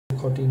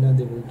Cortina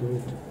they will do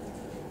it.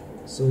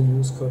 So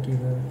use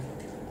Cortina.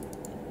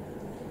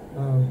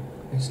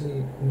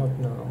 Actually not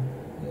now.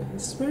 Yeah,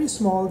 it's very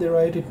small, they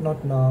write it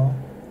not now,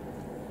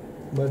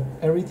 but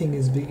everything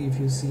is big. If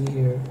you see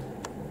here,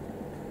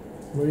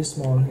 very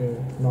small here,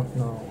 not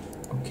now.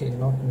 Okay,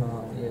 not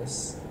now.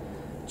 Yes,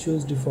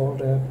 choose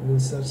default app. Will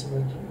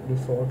select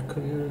default.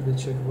 Clear the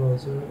check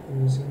browser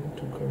using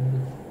to current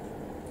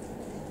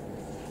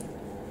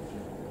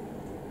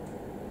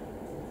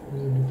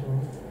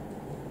default.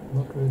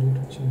 Not ready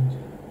to change.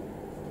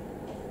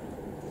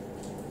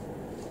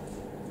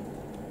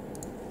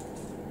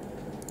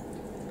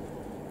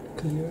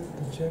 Clear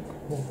the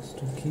checkbox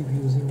to keep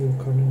using your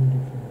current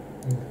default.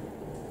 Yeah.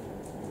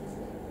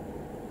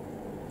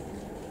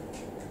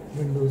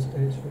 Windows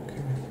Edge,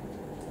 okay.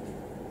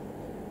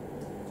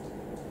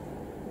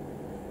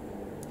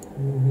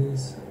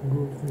 Movies,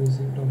 group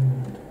music,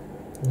 download.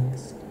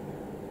 Next.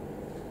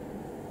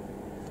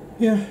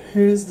 Yeah,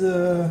 here's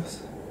the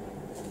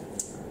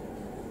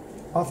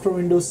after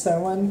Windows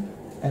 7,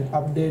 an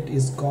update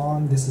is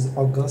gone. This is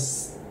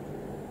August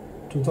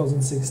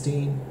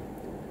 2016.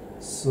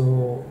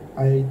 So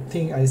I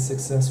think I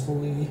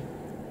successfully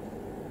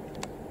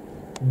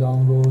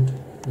download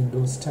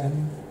Windows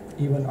 10.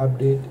 Even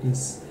update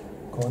is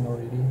gone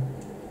already.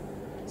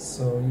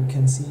 So you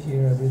can see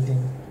here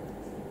everything.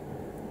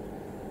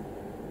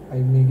 I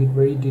make it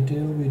very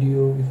detailed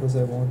video because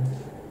I want.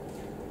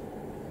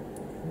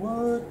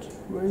 What?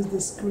 Where is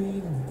the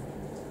screen?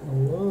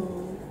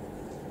 Hello?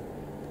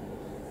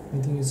 I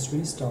think it's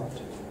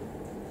restart.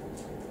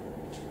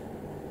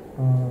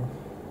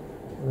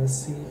 Let's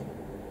see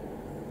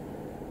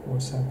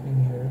what's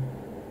happening here.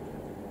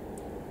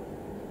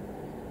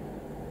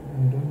 I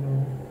don't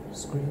know.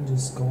 Screen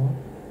just gone.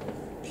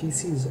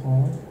 PC is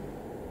on.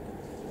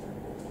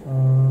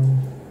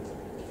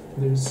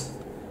 There's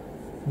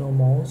no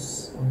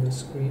mouse on the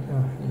screen.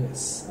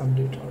 Yes,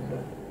 update are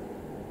done.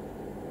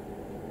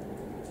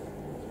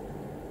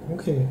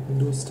 Okay,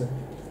 Windows 10.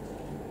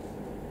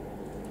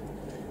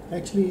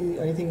 Actually,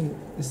 I think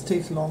this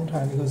takes a long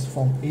time because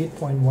from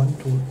 8.1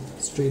 to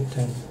straight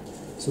 10.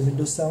 So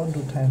Windows 7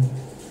 to 10.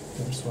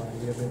 That's why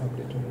we have been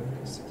updating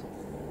this.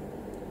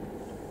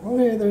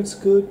 Okay, that's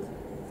good.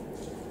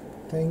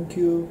 Thank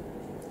you,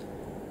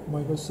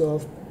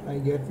 Microsoft. I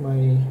get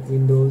my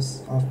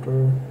Windows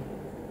after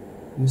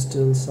you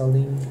still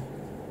selling,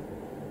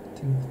 I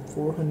think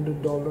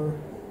 $400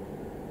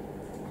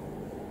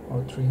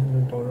 or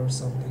 $300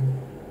 something.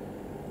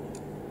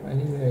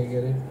 Anyway, I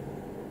get it.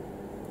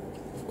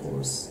 Of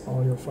course,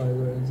 all your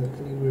files are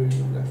exactly where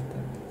you left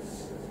them.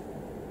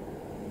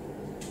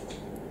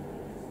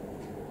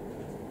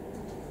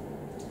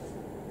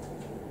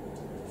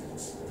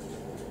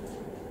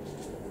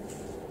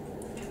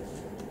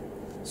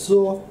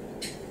 So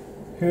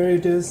here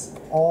it is.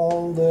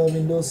 All the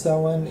Windows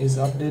 7 is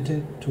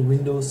updated to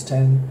Windows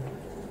 10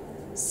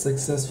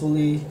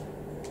 successfully.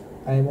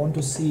 I want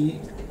to see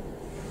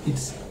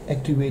it's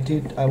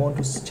activated. I want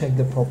to check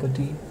the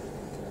property.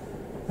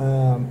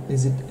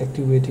 Is it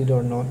activated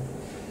or not?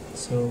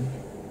 So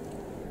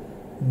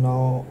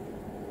now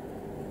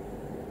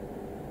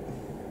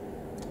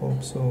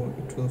hope so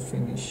it will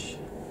finish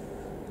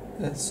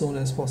as soon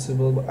as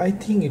possible, but I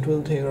think it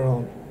will take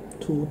around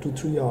 2 to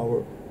 3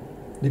 hours.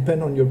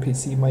 Depend on your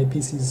PC. My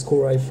PC is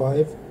Core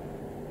i5,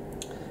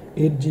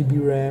 8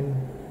 GB RAM,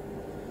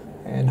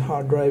 and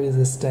hard drive is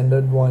a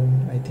standard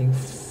one. I think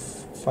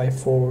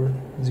 5400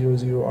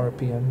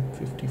 RPM,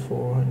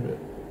 5400.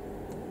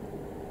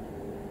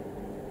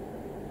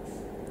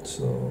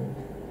 So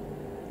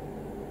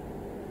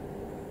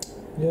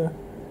yeah.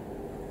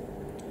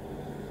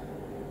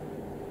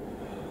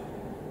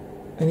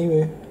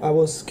 Anyway, I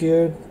was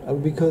scared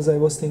because I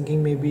was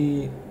thinking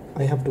maybe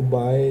I have to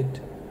buy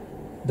it.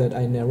 That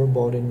I never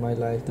bought in my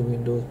life, the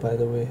Windows, by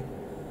the way.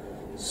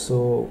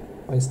 So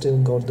I still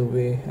got the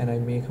way and I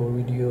make a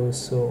video.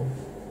 So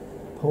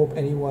hope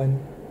anyone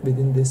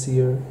within this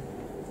year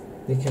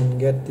they can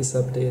get this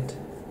update.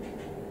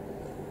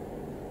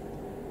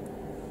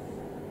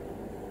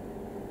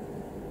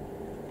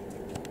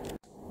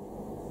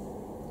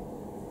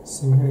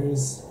 So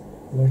here's,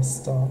 let's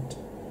start,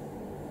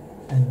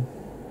 and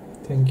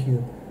thank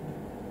you.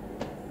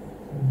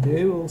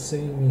 They will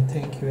say me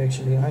thank you.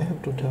 Actually, I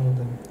have to tell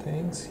them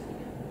thanks.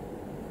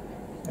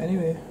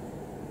 Anyway,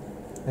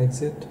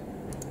 exit.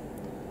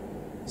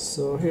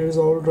 So here's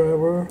all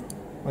driver.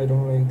 I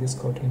don't like this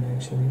Cortina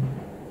actually.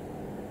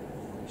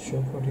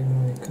 Show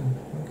Cortina icon.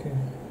 Okay.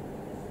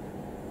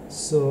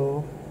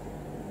 So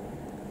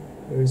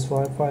here's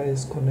Wi-Fi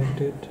is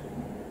connected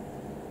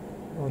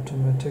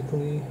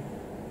automatically,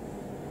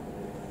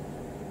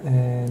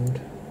 and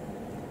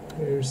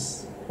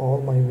here's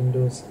all my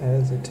windows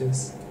as it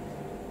is.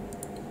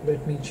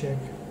 Let me check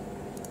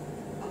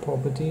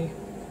property.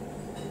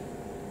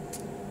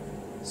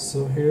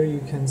 So here you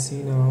can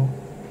see now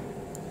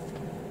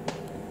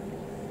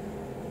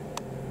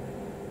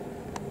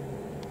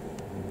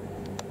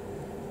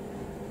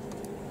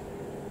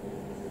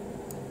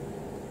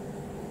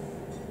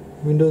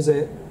Windows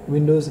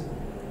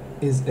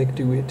is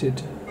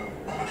activated.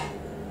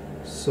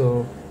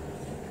 So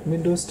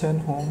Windows 10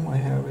 Home, I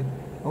have it.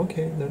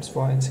 Okay, that's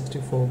fine,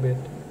 64-bit.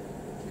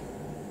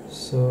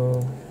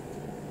 So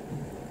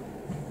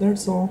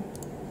that's all.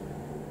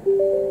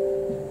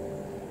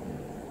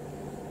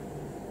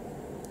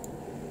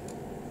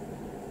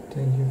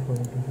 Thank you for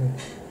doing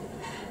it.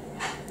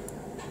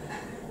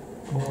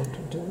 I want to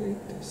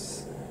delete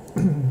this.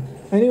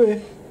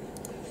 Anyway,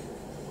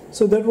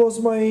 so that was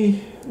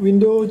my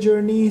window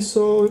journey.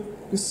 So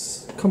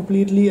it's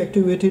completely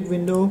activated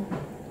window.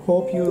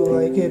 Hope you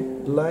like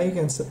it. Like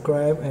and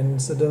subscribe,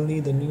 and suddenly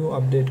the new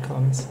update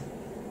comes.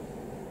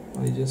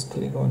 I just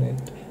click on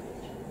it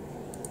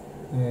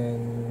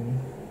and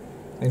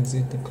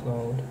exit the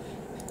cloud,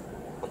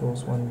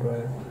 close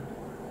OneDrive.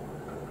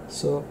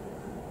 So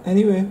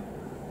anyway,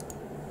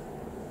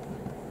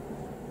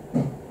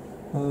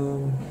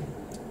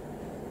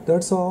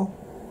 that's all.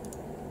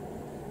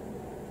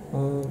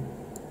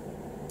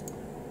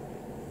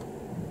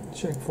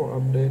 Check for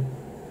update.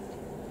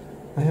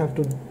 I have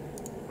to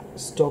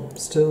stop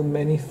still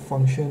many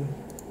function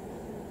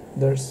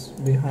that's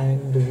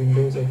behind the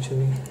windows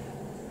actually.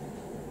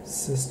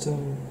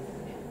 System,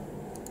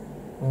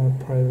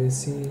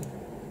 privacy.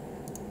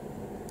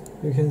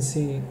 You can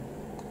see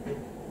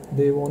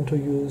they want to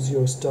use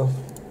your stuff.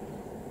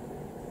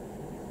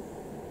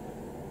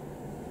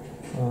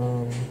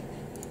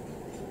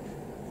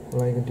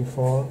 Like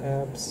default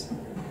apps.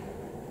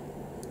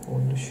 I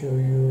want to show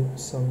you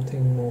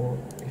something more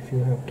if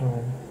you have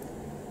time.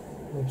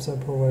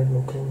 Website provide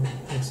local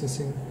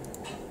accessing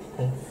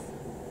off.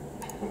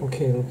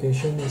 Okay,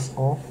 location is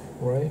off,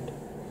 right?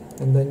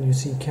 And then you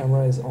see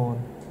camera is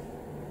on.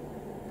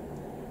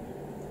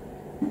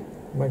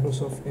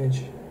 Microsoft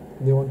Edge,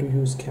 they want to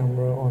use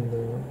camera on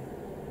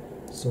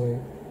the, so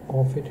I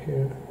off it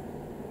here.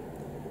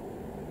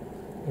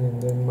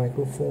 And then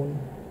microphone,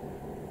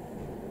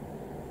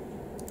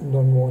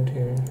 don't want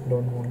here,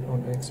 don't want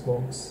on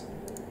Xbox.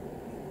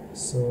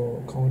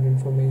 So account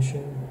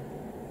information,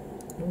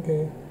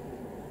 okay.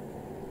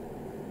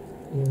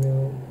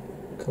 Email,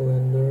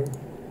 calendar,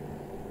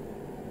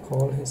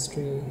 call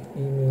history,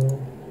 email.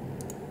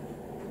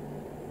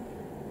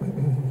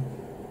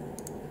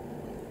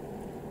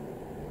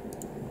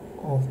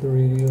 Off the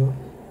radio,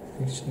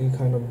 actually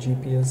kind of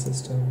GPS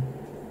system.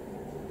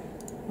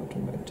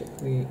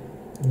 Automatically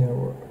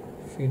narrow,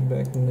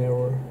 feedback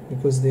narrow,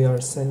 because they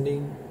are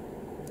sending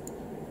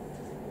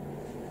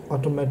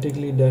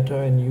automatically data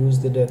and use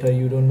the data.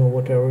 You don't know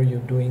whatever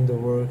you're doing the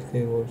work,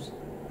 they will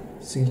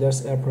see.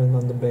 Let's apron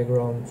on the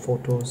background,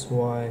 photos,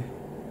 why,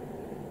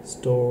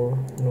 store,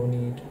 no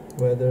need,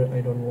 weather,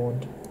 I don't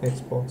want,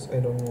 Xbox,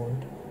 I don't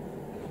want,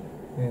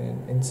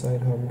 and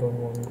inside hub, don't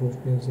want,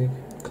 group music,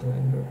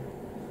 calendar.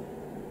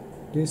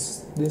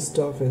 This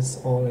stuff is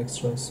all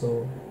extra,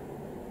 so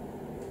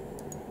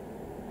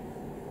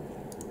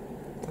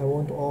I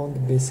want all the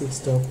basic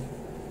stuff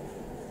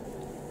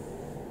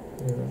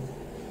here.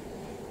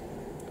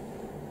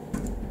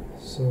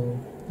 So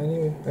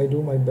anyway, I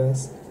do my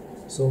best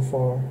so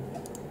far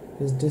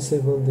is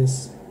disable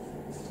this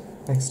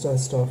extra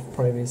stuff,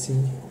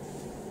 privacy.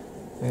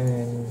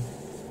 And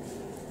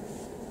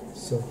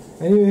so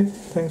anyway,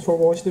 thanks for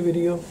watching the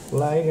video.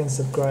 Like and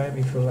subscribe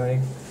if you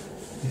like,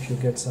 if you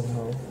get some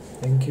help.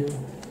 Thank you.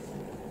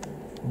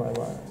 Bye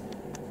bye.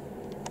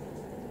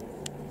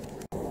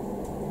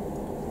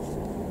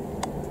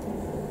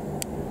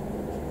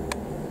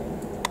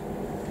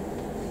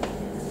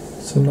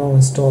 So now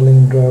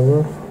installing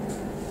driver,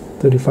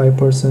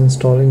 35%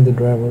 installing the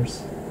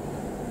drivers.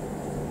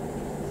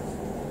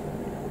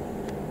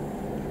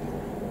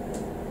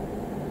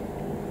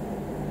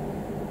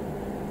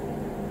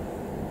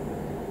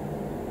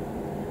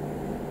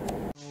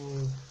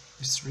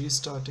 It's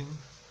restarting.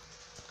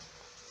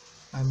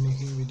 I'm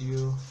making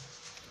video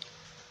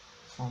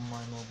on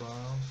my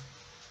mobile.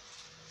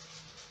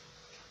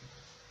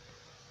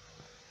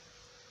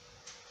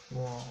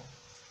 Wow.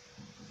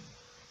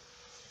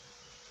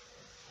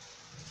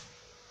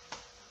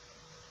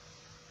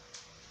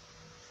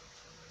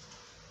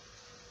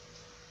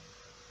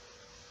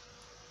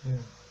 Yeah.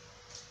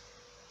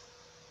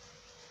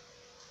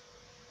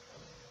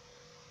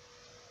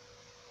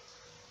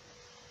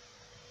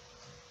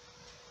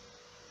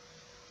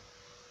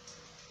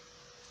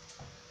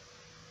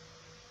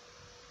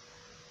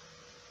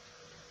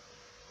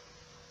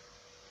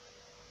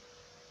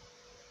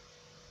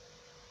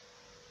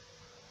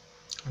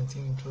 I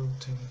think it will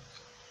take,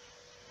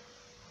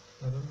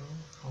 I don't know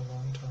how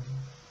long time.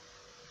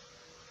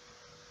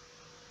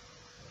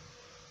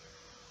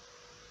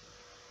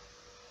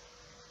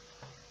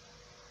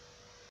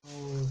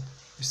 Oh,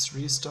 it's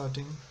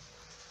restarting.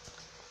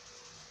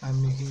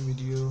 I'm making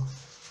video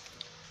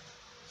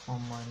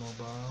on my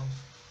mobile.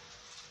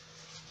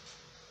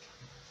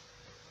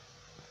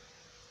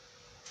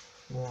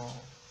 Wow.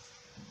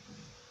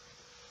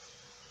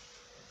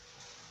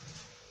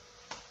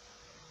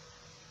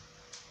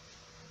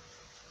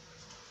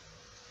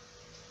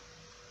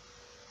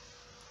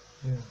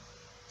 Yeah.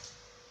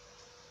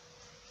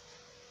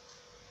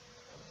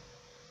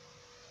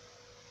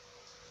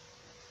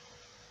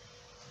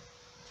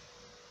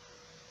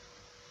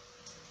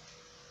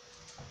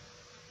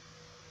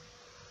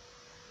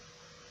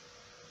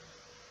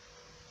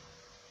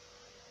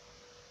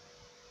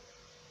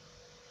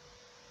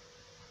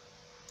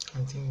 I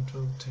think it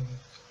will take,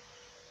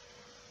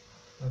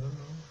 I don't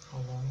know how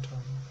long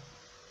time.